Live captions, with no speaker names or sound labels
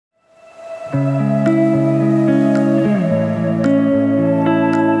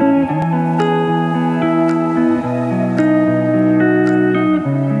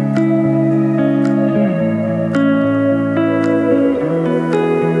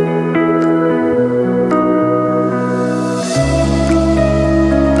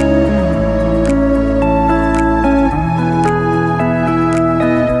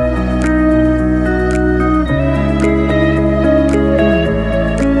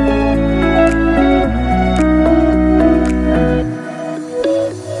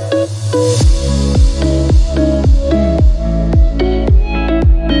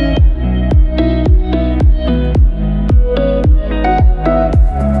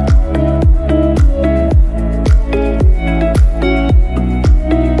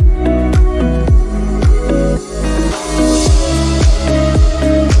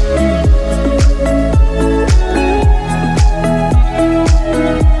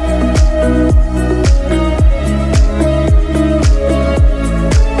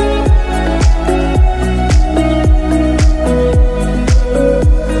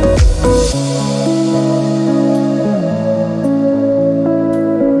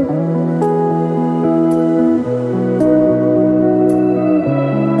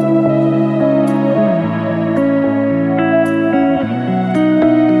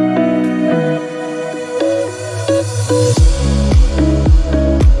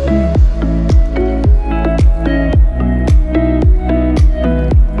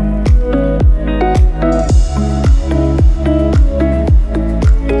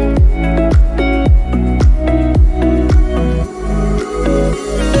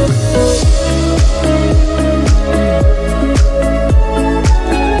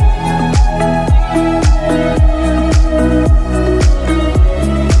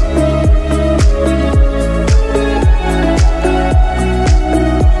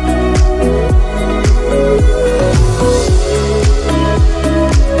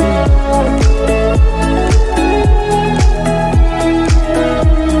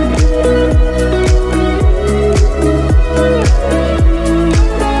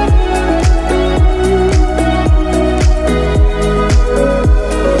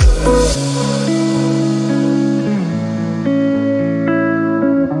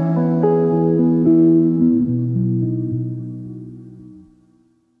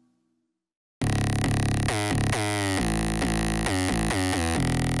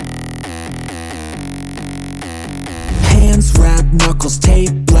hands wrapped, knuckles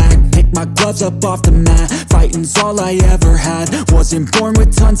taped black. Pick my gloves up off the mat. Fighting's all I ever had. Wasn't born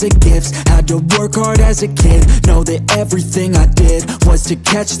with tons of gifts, had to work hard as a kid. Know that everything I did was to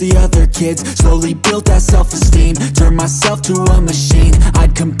catch the other kids. Slowly built that self-esteem, turned myself to a machine.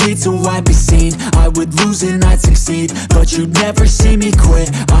 I'd compete so I'd be seen, I would lose and I'd succeed, but you'd never see me quit.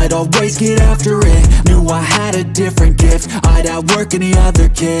 I'd always get after it, knew I had a different gift. I'd outwork any other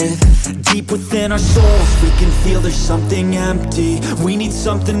kid. Deep within our souls, we can feel there's something empty. We need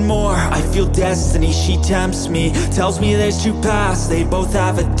something more, I feel destiny, she tempts me. Tells me there's two paths, they both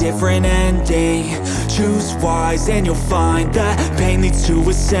have a different ending. Choose wise and you'll find that pain leads to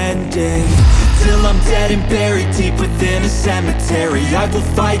ascending. Till I'm dead and buried deep within a cemetery, I will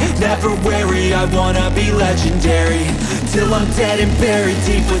fight, never weary, I wanna be legendary. Till I'm dead and buried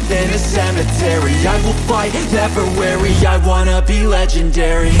deep within a cemetery, I will fight, never weary, I wanna be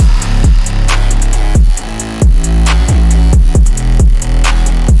legendary.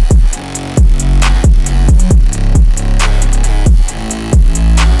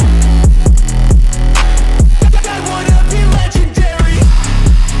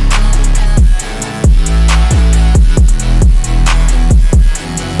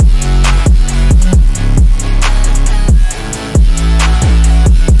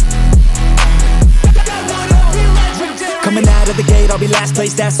 I'll be last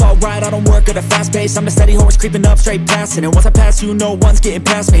place, that's alright, I don't work at a fast pace. I'm a steady horse creeping up straight past it. And once I pass you, no one's getting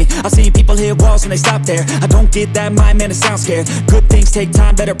past me. I've seen people hit walls and they stop there. I don't get that mind, man, it sounds scared. Good things take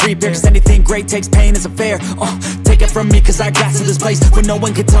time, better prepare, cause anything great takes pain as a fair. Take it from me, cause I got to this place where no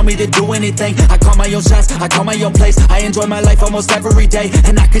one can tell me to do anything. I call my own shots, I call my own place. I enjoy my life almost every day,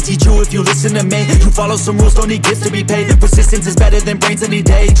 and I could teach you if you listen to me. You follow some rules, don't need gifts to be paid. Persistence is better than brains any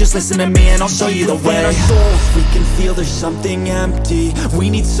day. Just listen to me and I'll show you the way. In our souls, we can feel there's something empty. We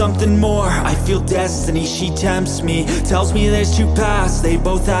need something more, I feel destiny, she tempts me. Tells me there's two paths, they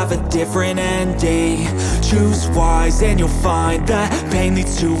both have a different ending. Choose wise and you'll find that pain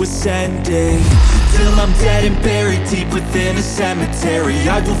leads to ascending. Till I'm dead and buried deep within a cemetery,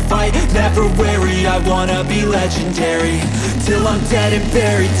 I will fight, never weary, I wanna be legendary. Till I'm dead and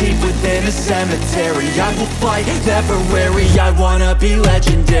buried deep within a cemetery, I will fight, never weary, I wanna be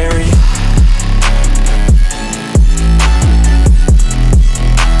legendary.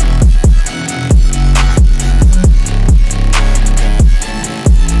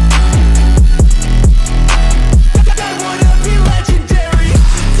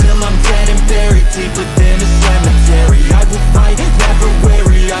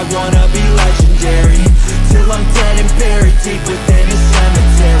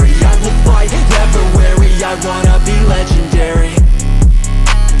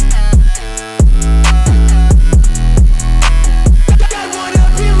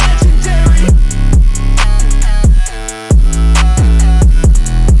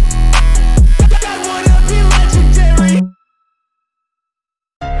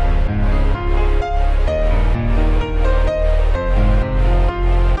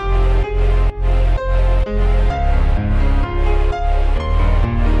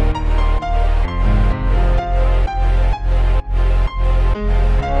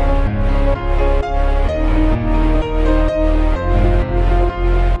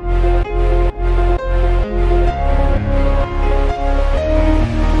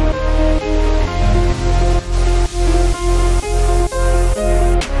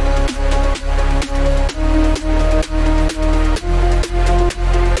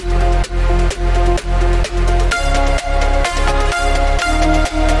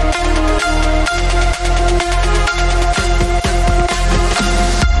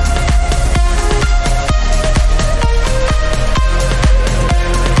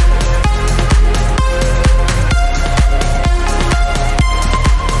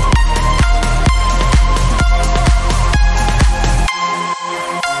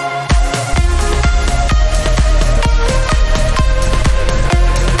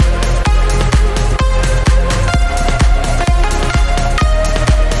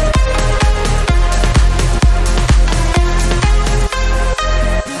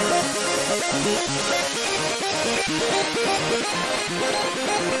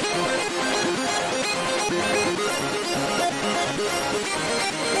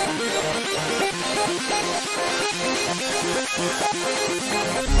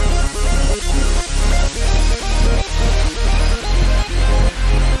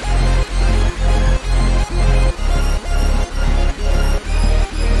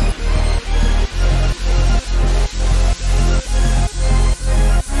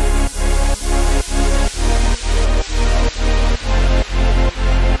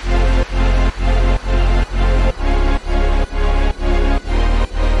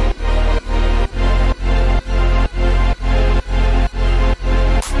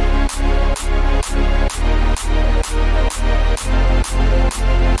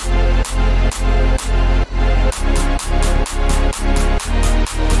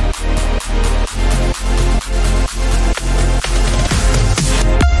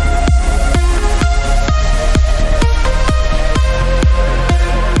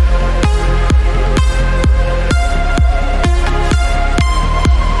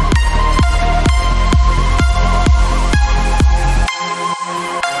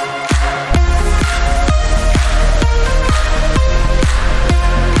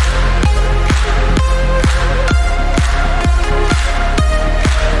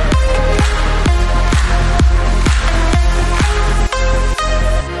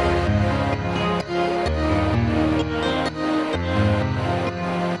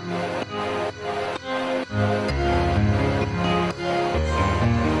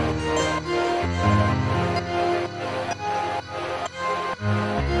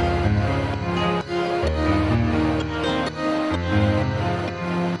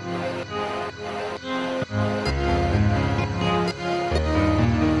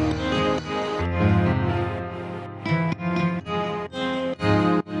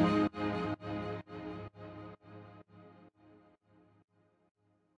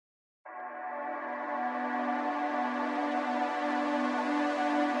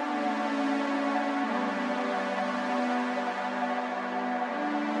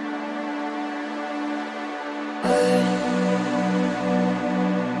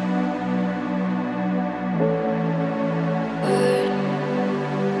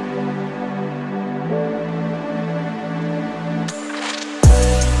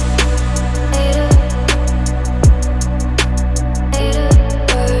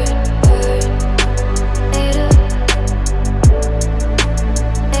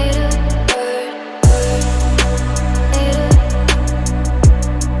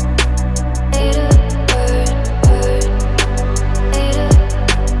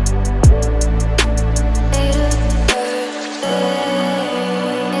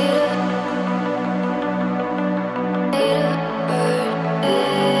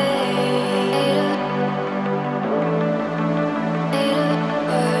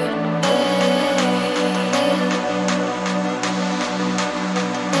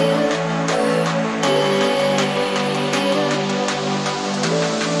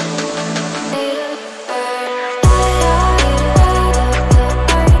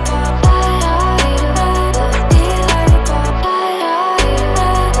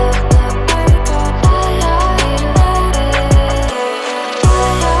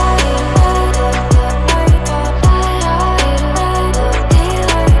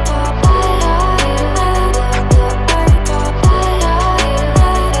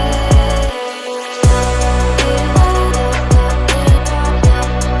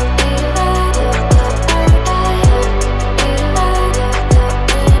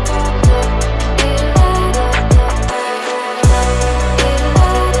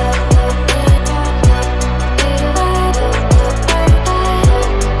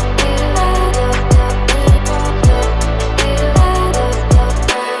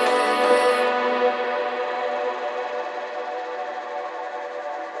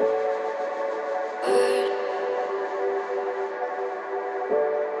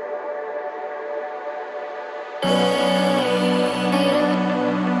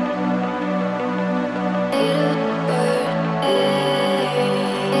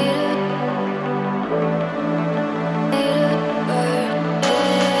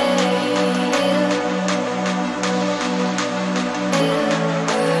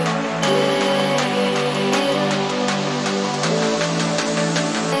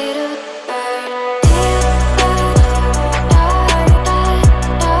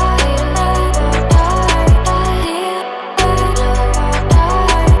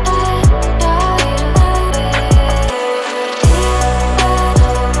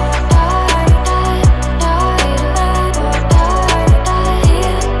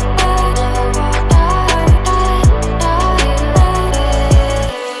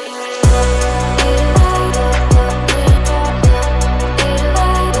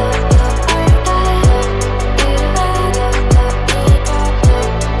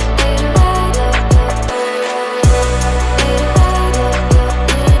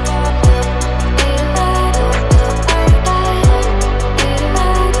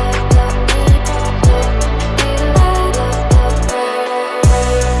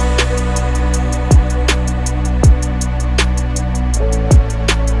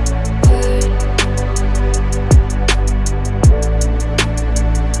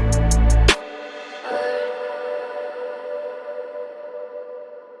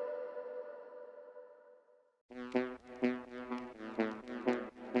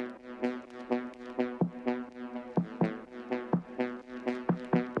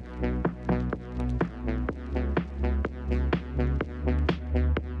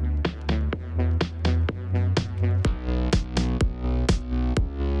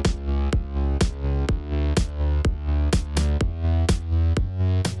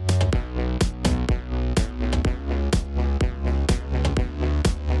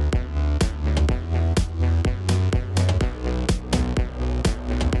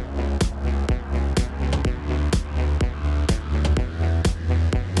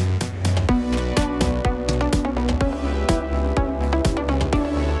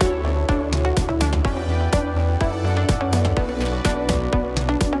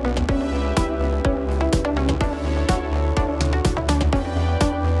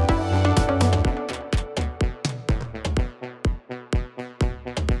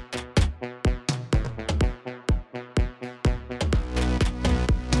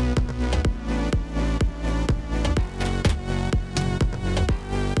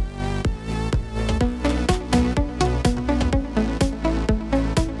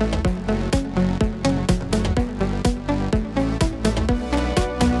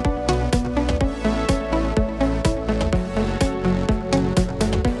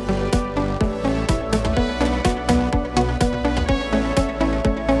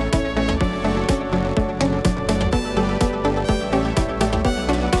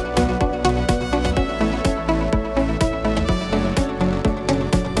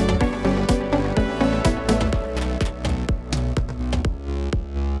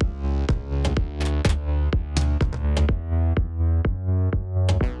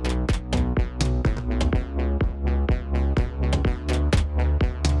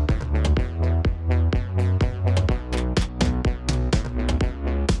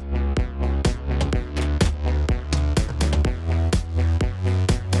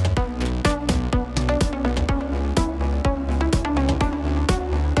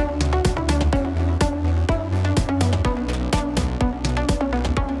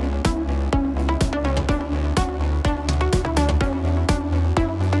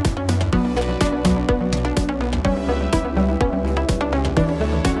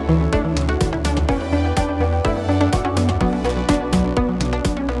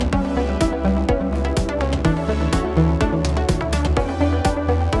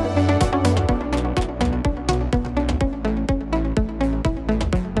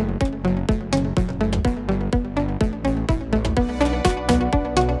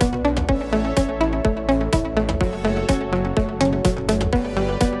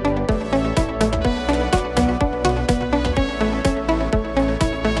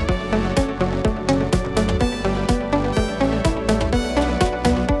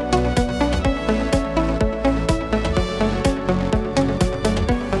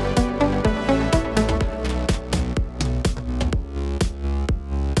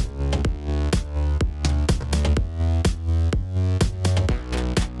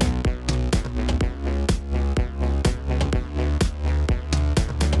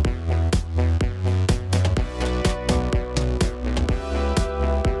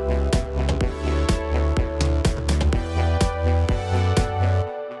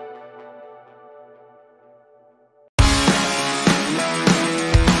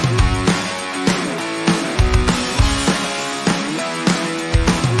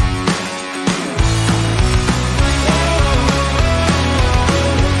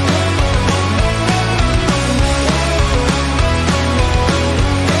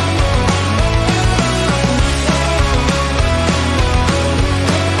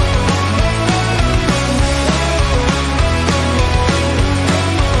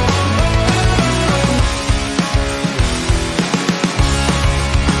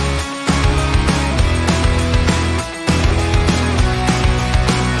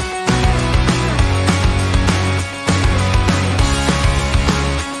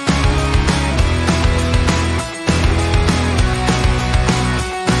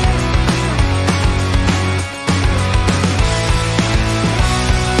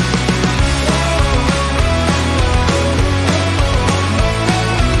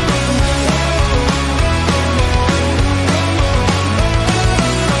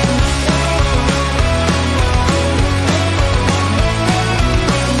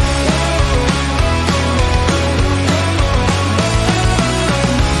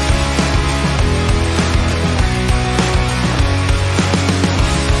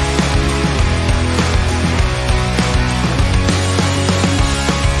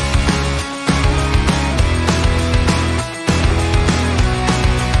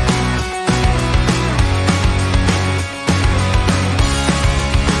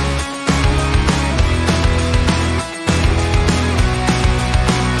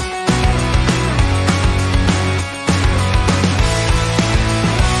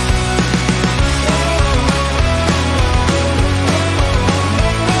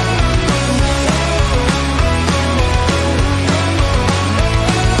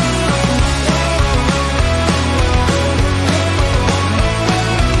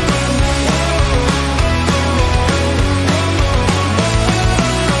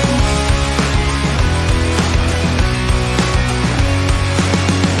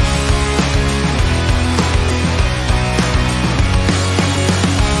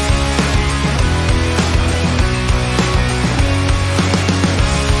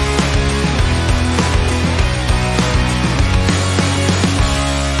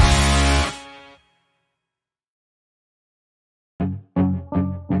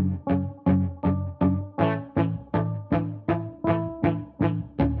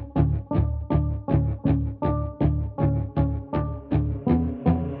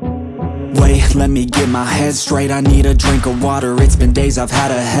 Let me get my head straight, I need a drink of water. It's been days I've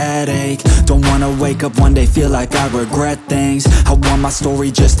had a headache. Don't wanna wake up one day, feel like I regret things. I want my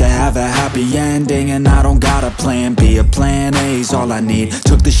story just to have a happy ending. And I don't got a plan B, a plan A's all I need.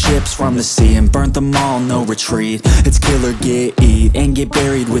 Took the ships from the sea and burnt them all, no retreat. It's kill or get, eat, and get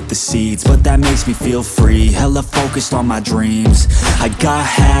buried with the seeds. But that makes me feel free, hella focused on my dreams. I got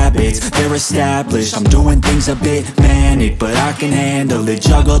habits, they're established. I'm doing things a bit manic, but I can handle it.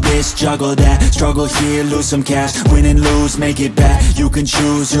 Juggle this, juggle that, struggle here, lose some cash. Win and lose, make it back. You can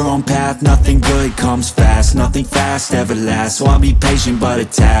choose your own path, nothing good comes fast. Nothing fast ever lasts, so I'll be patient but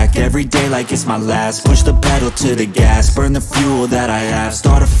attack every day like it's my last. Push the pedal to the gas, burn the fuel that I have.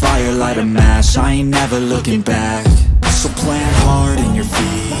 Start a fire, light a match, I ain't never looking back. So plant hard in your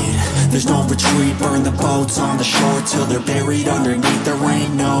feet, there's no retreat. Burn the boats on the shore till they're buried underneath. There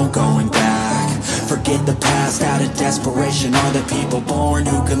ain't no going back. Forget the past out of desperation. Are the people born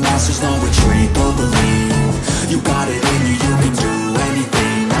who can last? There's no retreat, but believe you got it in you. You can do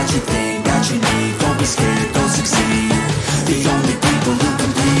anything that you think that you need. Don't be scared, go succeed. The only people who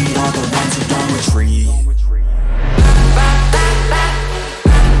compete are the ones who don't retreat.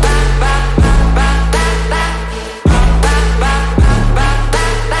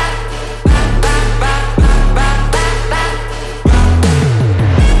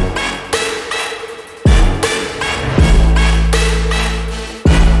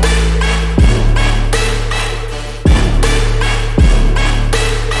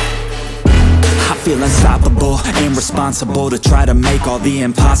 Feel unstoppable and responsible to try to make all the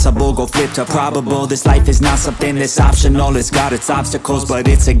impossible go flip to probable. This life is not something that's optional, it's got its obstacles, but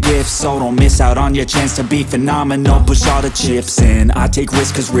it's a gift. So don't miss out on your chance to be phenomenal. Push all the chips in, I take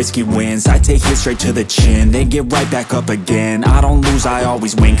risks cause risky wins. I take hits straight to the chin, then get right back up again. I don't lose, I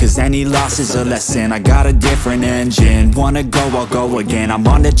always win, cause any loss is a lesson. I got a different engine, wanna go, I'll go again. I'm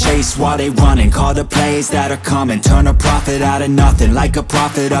on the chase while they running, call the plays that are coming. Turn a profit out of nothing, like a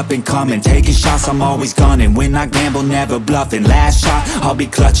prophet up and coming. Taking shots, I'm always gunning. When I gamble, never bluffing. Last shot, I'll be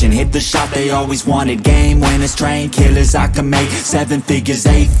clutching. Hit the shot they always wanted. Game winners, train killers. I can make 7 figures,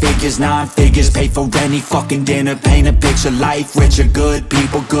 8 figures, 9 figures. Pay for any fucking dinner. Paint a picture, life richer. Good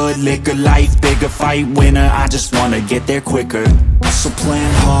people, good liquor. Life bigger, fight winner. I just wanna get there quicker. So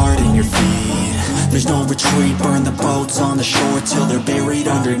plant hard in your feet, there's no retreat. Burn the boats on the shore till they're buried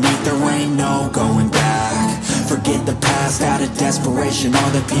underneath. There ain't no going back. Forget the past out of desperation.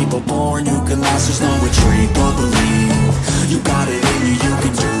 Are the people born who can last? There's no retreat, but believe you got it in you. You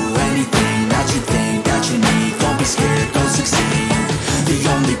can do anything that you think that you need. Don't be scared, go succeed. The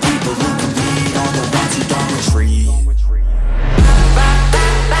only people who compete are the ones who don't retreat.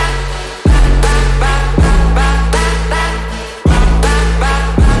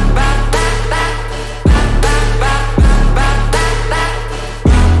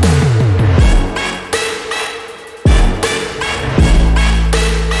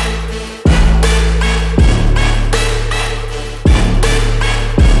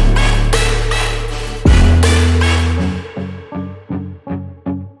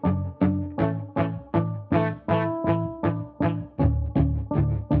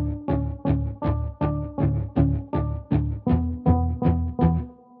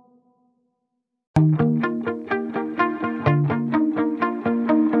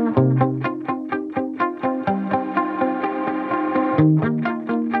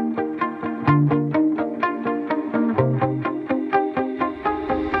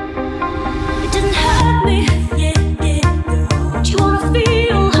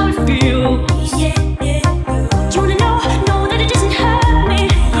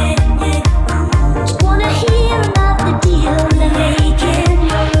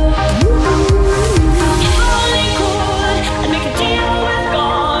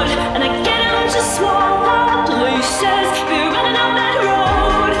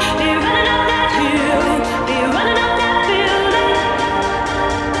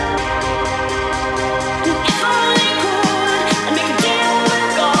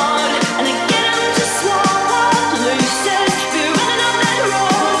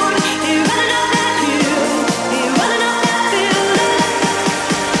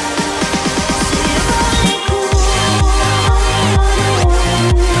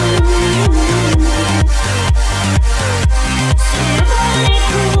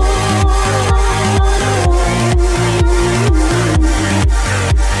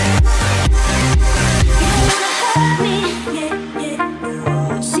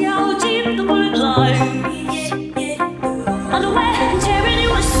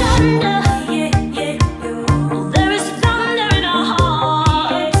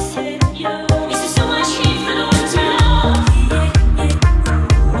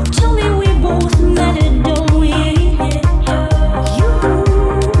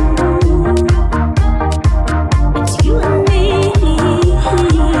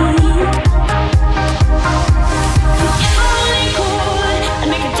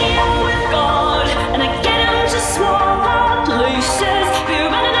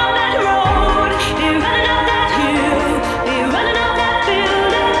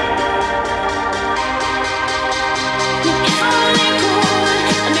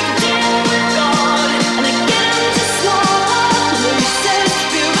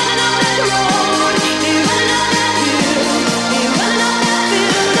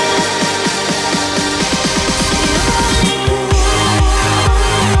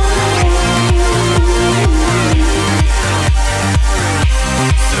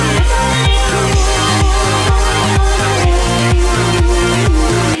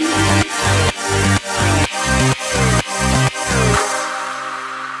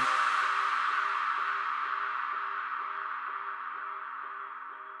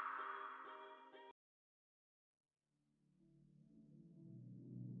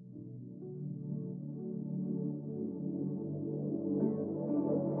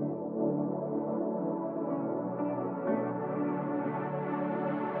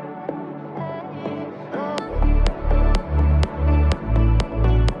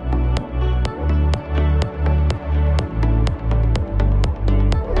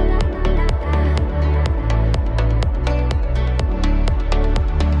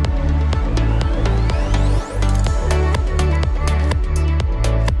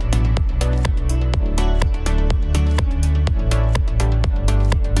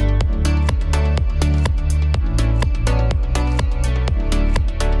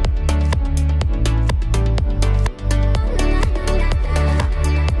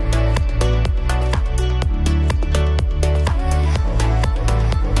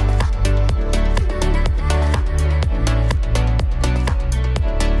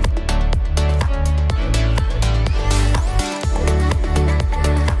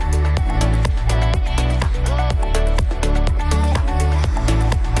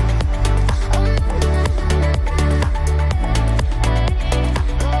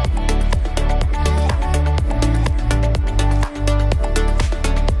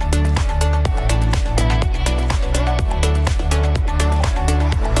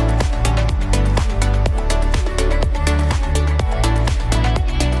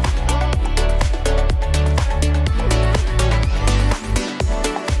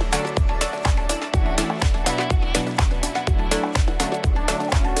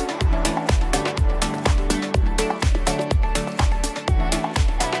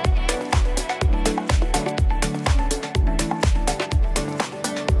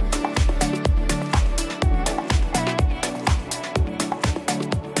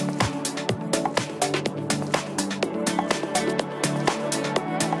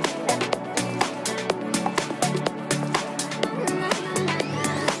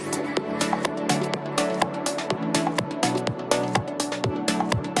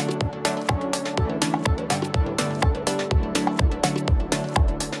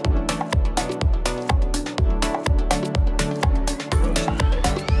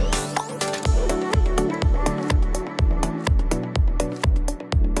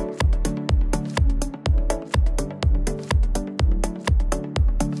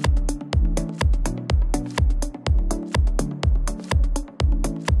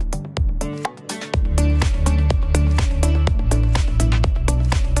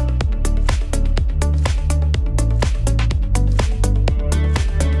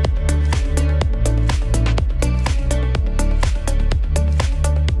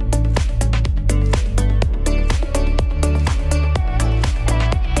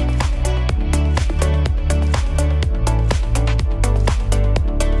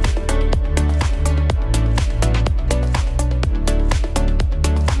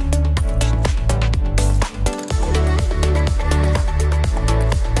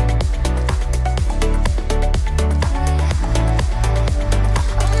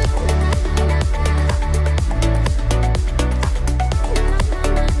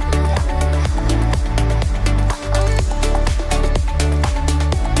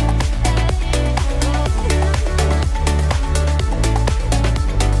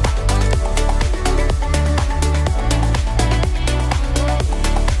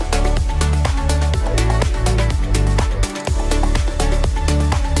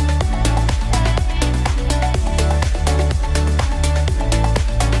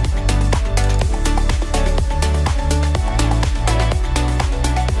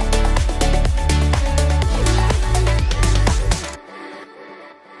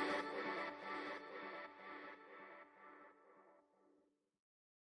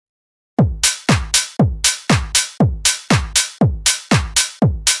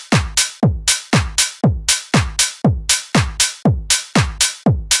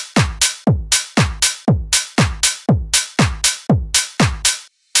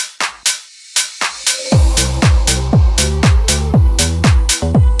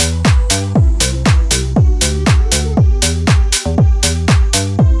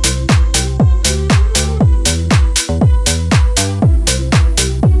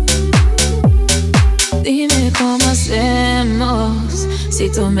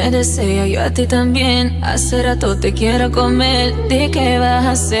 tú me deseas, yo a ti también. Hace rato te quiero comer, di qué vas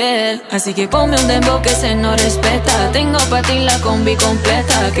a hacer. Así que ponme un dembow que se no respeta. Tengo pa' ti la combi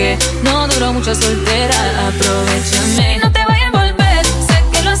completa, que no duró mucho soltera. Aprovechame, no te vayas a volver. Sé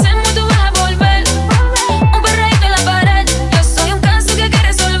que lo hacemos y tú vas a volver. Un perreíto en la pared, yo soy un caso que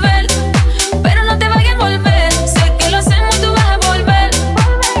quieres resolver. Pero no te vayas a volver. Sé que lo hacemos y tú vas a volver.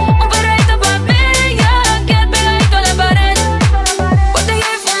 Un perreíto pa' mí, ya que el pegadito a la pared. Botella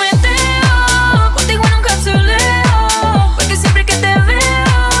y fumeteo, contigo en un capsuleo. Porque siempre que te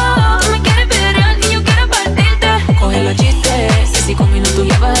veo, tú me quieres pelear y yo quiero partirte. Coge los chistes, que si con minutos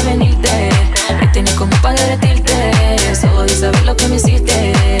ya vas a venirte. Me tienes como pa' derretirte, solo de saber lo que me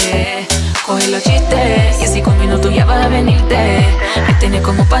hiciste. Coge los chistes, que si con minutos ya vas a venirte. Me tienes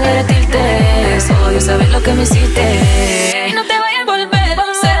como pa' derretirte, solo de saber lo que me hiciste. Y no te vayas a volver,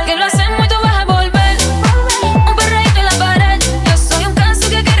 sé que lo hacemos y tú vas a volver. Un perreíto en la pared, yo soy un caso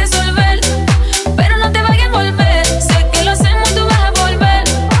que quieres resolver. Pero no te vayas a volver, sé que lo hacemos y tú vas a volver.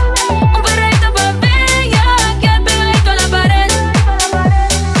 Un perreíto pa' bella, que el pegadito a la pared.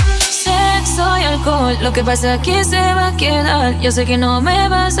 Sexo y alcohol, lo que pasa aquí se va a quedar. Yo sé que no me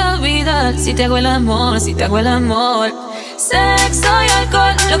vas a olvidar si te hago el amor, si te hago el amor. Sexo y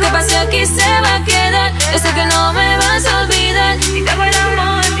alcohol, lo que pasa aquí se va a quedar. Yo sé que no me vas a olvidar si te hago el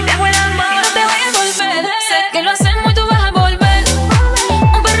amor.